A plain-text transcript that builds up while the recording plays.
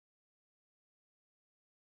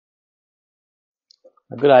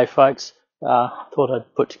Good day, folks. Thought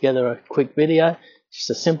I'd put together a quick video, just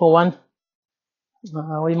a simple one.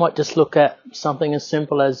 We might just look at something as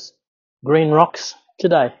simple as green rocks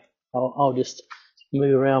today. I'll just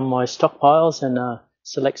move around my stockpiles and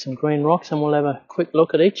select some green rocks, and we'll have a quick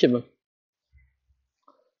look at each of them.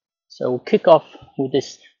 So we'll kick off with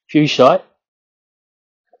this fuchsite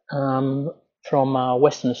from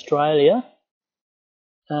Western Australia.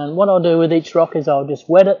 And what I'll do with each rock is I'll just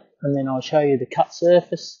wet it, and then I'll show you the cut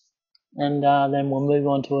surface, and then we'll move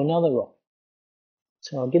on to another rock.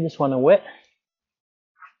 So I'll give this one a wet.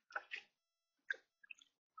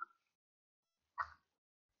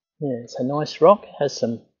 Yeah, it's a nice rock. It has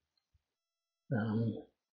some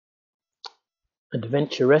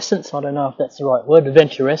adventurescence. I don't know if that's the right word,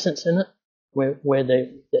 adventurescence in it, where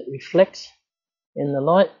that reflects in the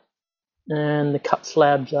light. And the cut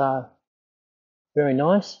slabs are very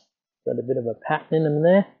nice. Got a bit of a pattern in them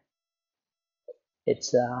there.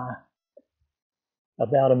 It's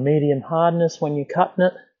about a medium hardness when you're cutting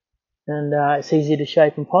it, and it's easy to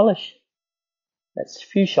shape and polish. That's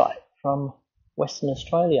fuchsite from Western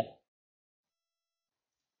Australia.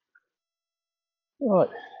 Right,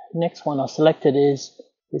 next one I selected is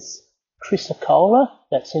this chrysocolla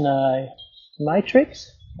that's in a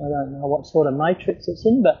matrix. I don't know what sort of matrix it's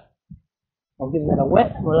in, but I'll give that a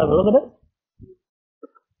wet and we'll have a look at it.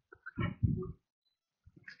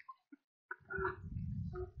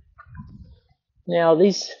 Now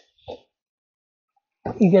these,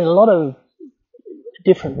 you get a lot of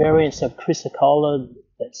different variants of chrysocolla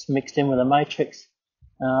that's mixed in with a matrix.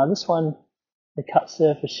 This one, the cut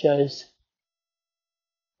surface shows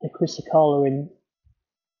the chrysocolla in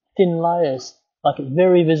thin layers, like it's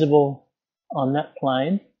very visible on that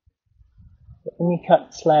plane. But when you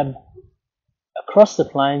cut slab across the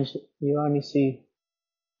planes, you only see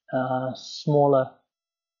smaller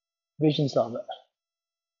visions of it.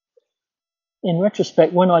 In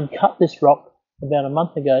retrospect, when I'd cut this rock about a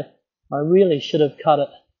month ago, I really should have cut it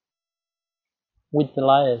with the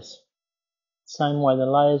layers, same way the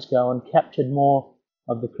layers go, and captured more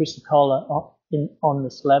of the chrysocolla on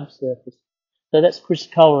the slab surface. So that's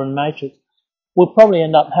chrysocolla and matrix. We'll probably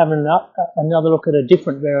end up having another look at a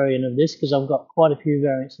different variant of this, because I've got quite a few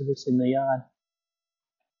variants of this in the yard.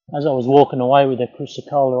 As I was walking away with the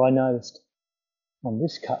chrysocolla, I noticed on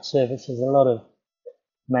this cut surface there's a lot of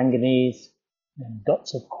manganese and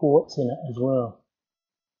dots of quartz in it as well.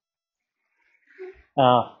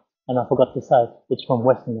 And I forgot to say, it's from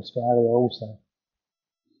Western Australia also.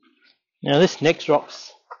 Now this next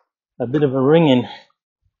rock's a bit of a ringing.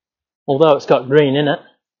 Although it's got green in it,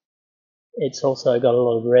 it's also got a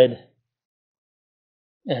lot of red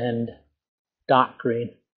and dark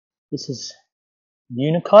green. This is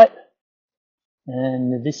Unakite,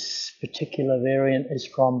 and this particular variant is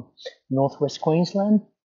from northwest Queensland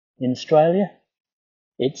in Australia.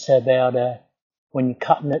 It's about when you're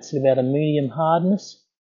cutting it's about a medium hardness.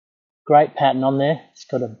 Great pattern on there. It's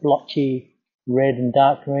got a blotchy red and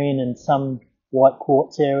dark green and some white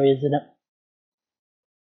quartz areas in it.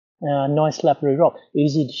 Nice lapidary rock,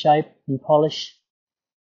 easy to shape and polish.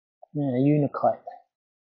 Unakite.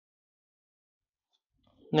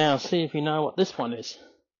 Now see if you know what this one is.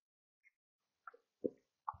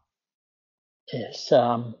 It's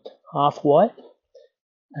half white,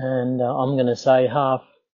 and I'm going to say half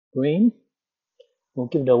green. We'll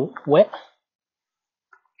give it a wet.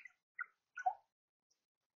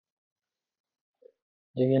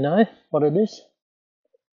 Do you know what it is?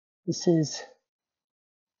 This is,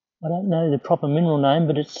 I don't know the proper mineral name,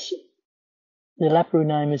 but it's, the lapidary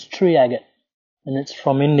name is tree agate, and it's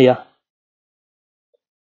from India.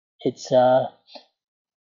 It's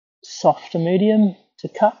soft to medium to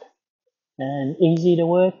cut, and easy to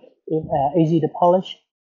work, easy to polish,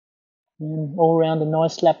 and all around a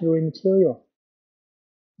nice lapidary material.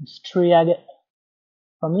 It's tree agate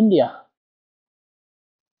from India.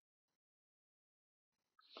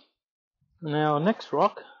 Now our next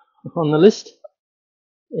rock on the list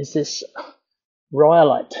is this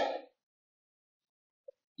rhyolite.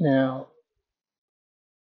 Now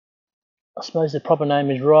I suppose the proper name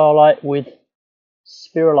is rhyolite with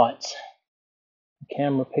spherulites. The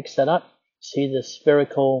camera picks that up. See the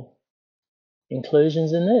spherical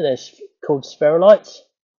inclusions in there? They're called spherulites.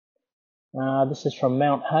 This is from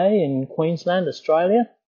Mount Hay in Queensland, Australia.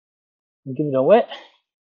 I'll give it a wet.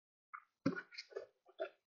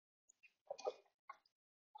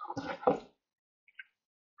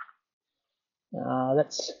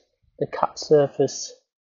 That's the cut surface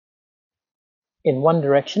in one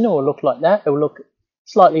direction. It will look like that. It will look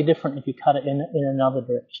slightly different if you cut it in another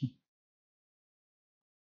direction.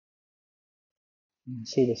 You can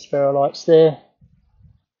see the spherulites there.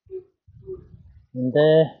 And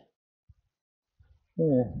there,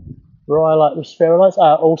 yeah, rhyolite with spherulites.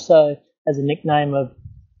 Also has a nickname of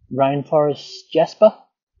rainforest jasper,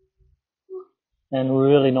 and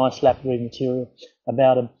really nice lapidary material,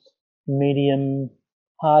 about a medium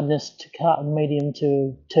hardness to cut, medium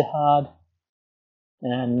to hard,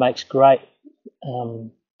 and makes great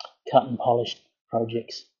cut and polished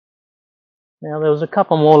projects. Now there was a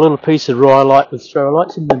couple more little pieces of rhyolite with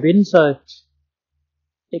spherulites in the bin, so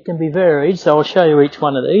it can be varied, so I'll show you each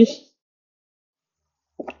one of these.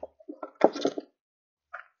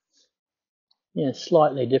 Yeah,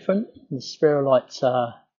 slightly different. The spherulites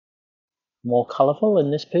are more colourful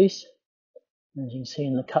in this piece. As you can see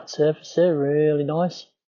in the cut surface there, really nice.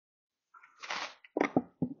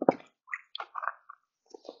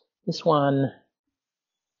 This one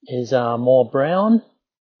is more brown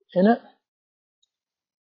in it.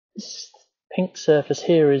 This pink surface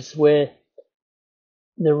here is where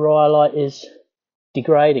the rhyolite is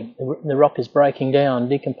degrading. The rock is breaking down,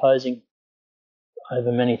 decomposing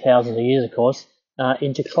over many thousands of years, of course,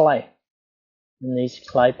 into clay. And these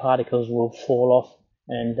clay particles will fall off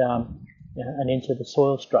and into the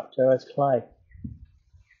soil structure as clay.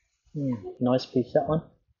 Nice piece, that one.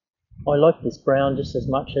 I like this brown just as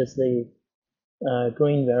much as the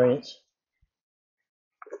green variants.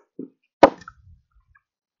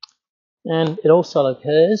 And it also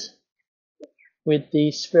occurs with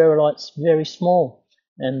the spherulites very small,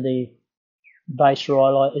 and the base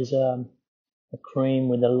rhyolite is a cream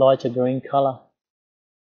with a lighter green colour.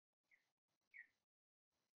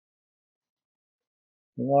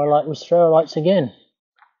 Rhyolite with spherulites again.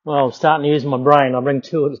 Well, I'm starting to use my brain. I bring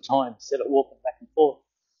two at a time instead of walking back and forth.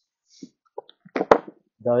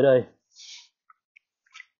 Dodo.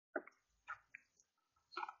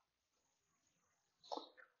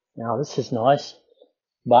 Now this is nice,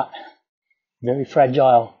 but very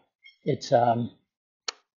fragile. It's I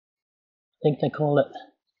think they call it,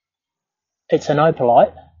 it's an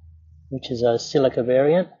opalite, which is a silica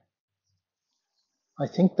variant. I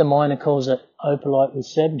think the miner calls it opalite with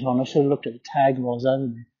serpentine. I should have looked at the tag while I was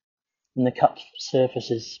over there. And the cut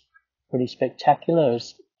surface is pretty spectacular.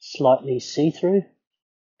 It's slightly see-through,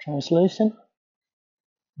 translucent,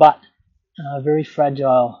 but very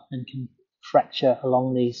fragile and can fracture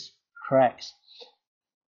along these cracks.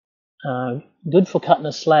 Good for cutting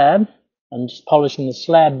a slab and just polishing the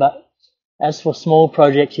slab, but as for small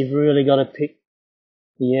projects, you've really got to pick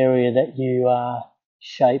the area that you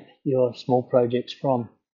shape your small projects from.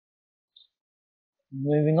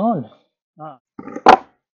 Moving on.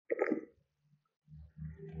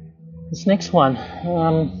 This next one,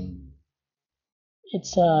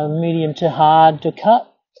 it's medium to hard to cut.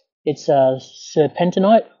 It's a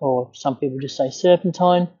serpentinite, or some people just say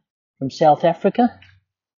serpentine, from South Africa.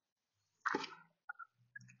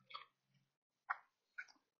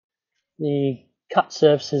 The cut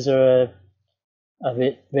surfaces are a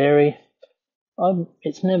bit vary.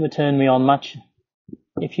 It's never turned me on much.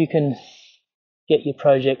 If you can get your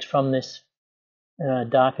projects from this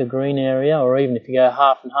darker green area, or even if you go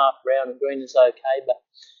half and half, brown and green is okay,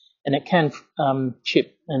 and it can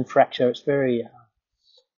chip and fracture. It's very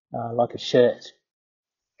like a shirt.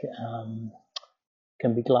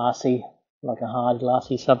 Can be glassy, like a hard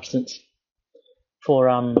glassy substance.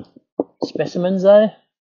 For specimens though,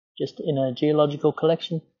 just in a geological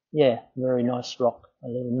collection, yeah, very nice rock. A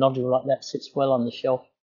little nodule like that sits well on the shelf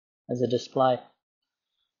as a display.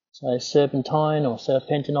 So serpentine or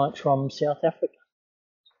serpentinite from South Africa.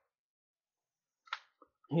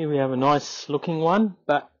 Here we have a nice looking one,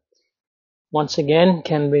 but once again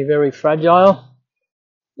can be very fragile.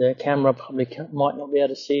 The camera probably might not be able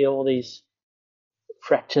to see all these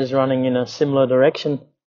fractures running in a similar direction.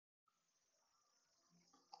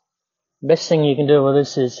 Best thing you can do with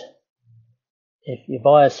this is, if you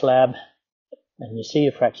buy a slab and you see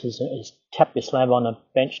your fractures, is tap your slab on a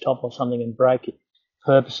bench top or something and break it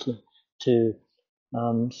purposely to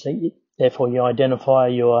see. Therefore you identify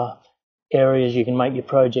your areas you can make your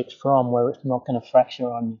projects from where it's not going to fracture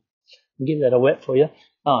on you. I'll give that a wet for you.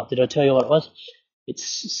 Did I tell you what it was?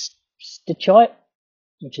 It's stitchite,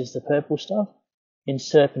 which is the purple stuff, in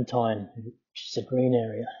serpentine, which is the green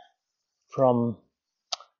area, from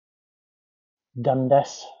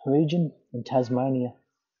Dundas region in Tasmania,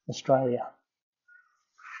 Australia.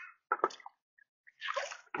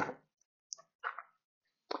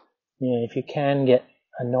 Yeah, if you can get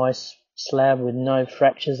a nice slab with no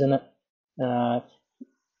fractures in it,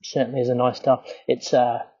 certainly is a nice stuff. It's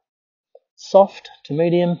soft to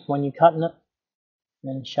medium when you're cutting it,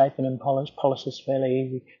 and shaping and polishes fairly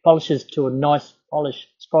easy. Polishes to a nice polish,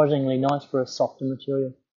 surprisingly nice for a softer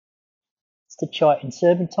material. Stitchite in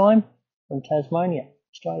serpentine, from Tasmania,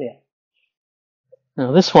 Australia.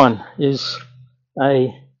 Now this one is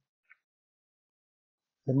the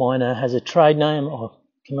miner has a trade name or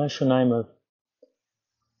commercial name of,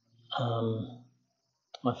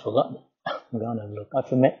 I forgot. I'm going to have a look.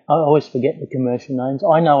 I always forget the commercial names.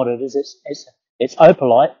 I know what it is. It's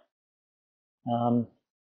opalite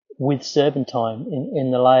with serpentine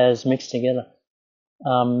in the layers mixed together.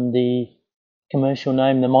 The commercial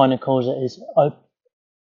name the miner calls it is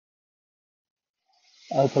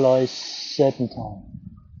opalized serpentine.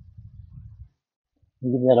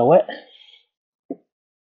 Give that a wet.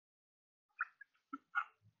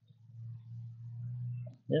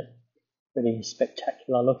 Yep, pretty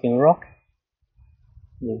spectacular looking rock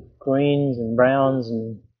with greens and browns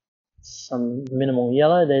and some minimal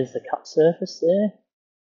yellow. There's the cut surface there.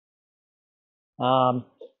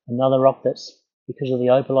 Another rock that's, because of the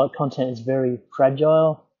opalite content, is very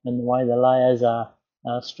fragile and the way the layers are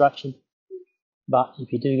structured. But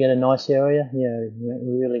if you do get a nice area,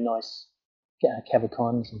 really nice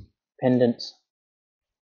cavitons and pendants.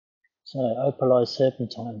 So opalized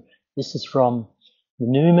serpentine. This is from the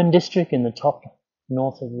Newman district in the top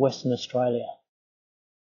north of Western Australia.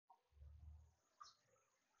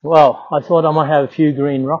 Well, I thought I might have a few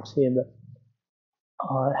green rocks here, but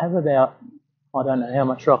I have about, I don't know how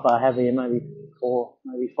much rock I have here, maybe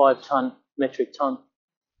 5 metric ton.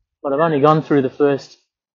 But I've only gone through the first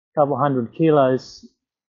couple 100 kilos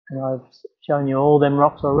and I've shown you all them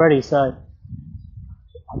rocks already, so I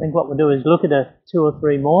think what we'll do is look at 2 or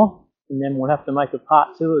 3 more and then we'll have to make a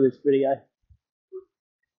part 2 of this video.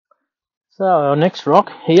 So our next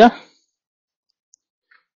rock here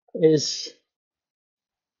is,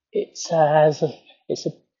 it's a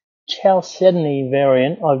chalcedony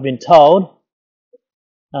variant, I've been told,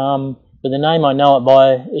 but the name I know it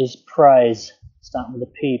by is Praise, starting with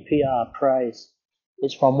a P, PR, Praise.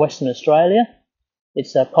 It's from Western Australia.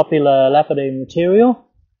 It's a popular lapidary material.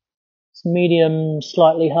 It's medium,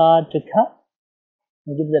 slightly hard to cut.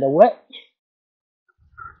 I'll give that a wet.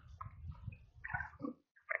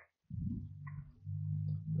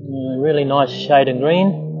 Really nice shade of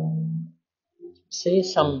green. See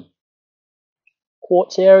some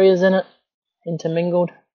quartz areas in it,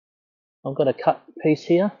 intermingled. I've got a cut piece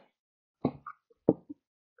here.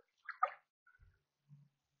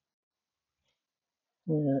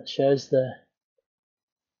 It shows the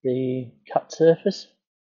cut surface.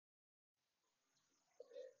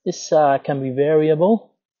 This can be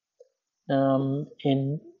variable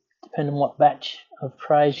depending on what batch of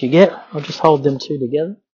praise you get. I'll just hold them two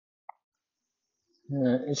together.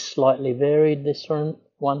 It's slightly varied, this one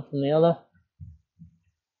from the other.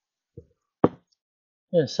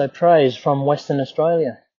 So praise from Western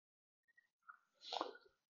Australia.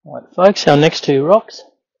 Right, folks, our next 2 rocks.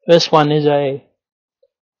 First one is a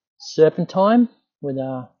serpentine with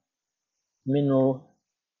a mineral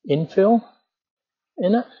infill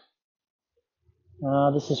in it.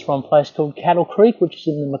 This is from a place called Cattle Creek, which is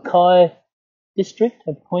in the Mackay district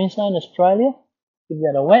of Queensland, Australia. Give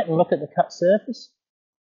that a wet and look at the cut surface.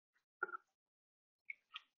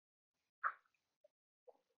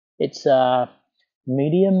 It's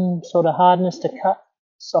medium sort of hardness to cut,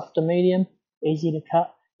 softer medium, easy to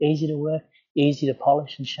cut, easy to work, easy to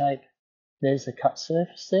polish and shape. There's the cut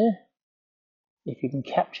surface there. If you can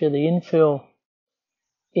capture the infill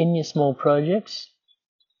in your small projects,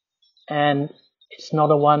 and it's not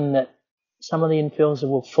a one that some of the infills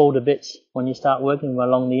will fall to bits when you start working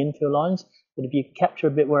along the infill lines, but if you capture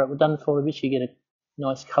a bit where it doesn't fall to bits, you get a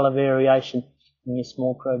nice colour variation in your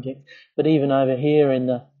small project. But even over here in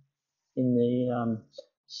the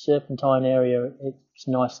serpentine area, it's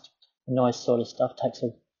nice sort of stuff, takes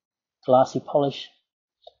a glassy polish.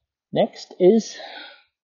 Next is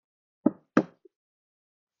a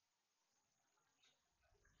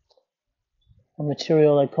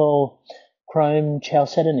material they call chrome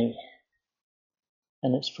chalcedony,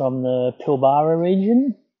 and it's from the Pilbara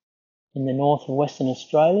region in the north of Western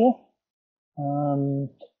Australia. To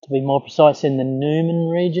be more precise, in the Newman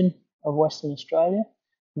region of Western Australia.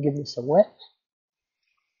 I'll give this a wet.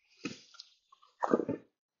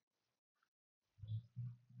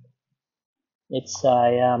 It's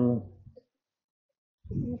you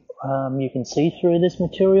can see through this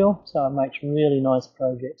material, so it makes really nice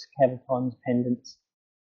projects, cavitons, pendants.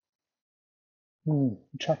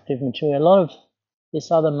 Attractive material. A lot of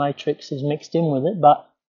this other matrix is mixed in with it, but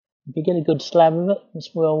if you get a good slab of it,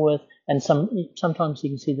 it's well worth. And sometimes you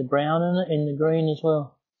can see the brown in it, in the green as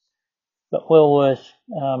well. But well worth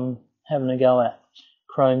having a go at.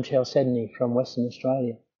 Chrome chalcedony from Western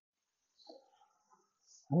Australia.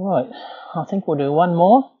 Alright, I think we'll do one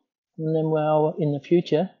more, and then in the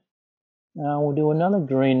future We'll do another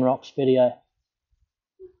green rocks video.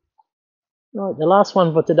 Right, the last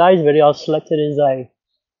one for today's video I've selected is a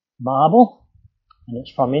marble, and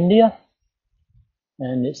it's from India,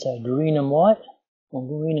 and it's a green and white, or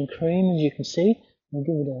green and cream, as you can see. I'll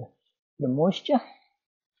give it a bit of moisture.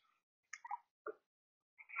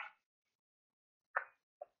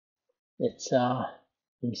 It's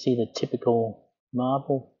you can see the typical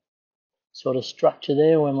marble sort of structure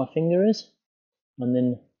there where my finger is, and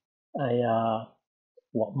then a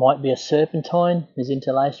what might be a serpentine is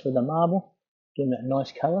interlaced with the marble, giving it a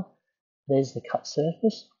nice colour. There's the cut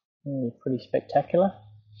surface, pretty spectacular.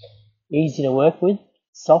 Easy to work with,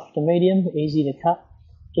 soft to medium, easy to cut,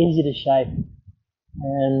 easy to shape,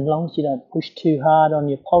 and as long as you don't push too hard on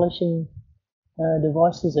your polishing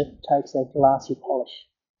devices, it takes a glassy polish,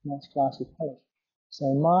 nice glassy polish. So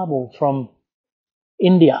marble from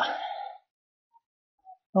India.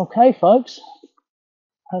 Okay folks,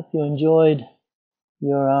 hope you enjoyed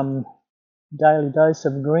your daily dose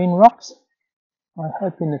of green rocks. I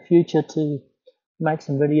hope in the future to make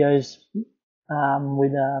some videos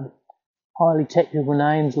with highly technical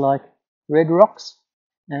names like red rocks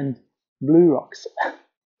and blue rocks.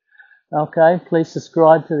 Okay, please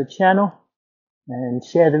subscribe to the channel and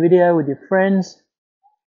share the video with your friends,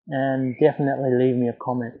 and definitely leave me a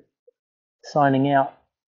comment. Signing out.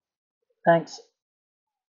 Thanks.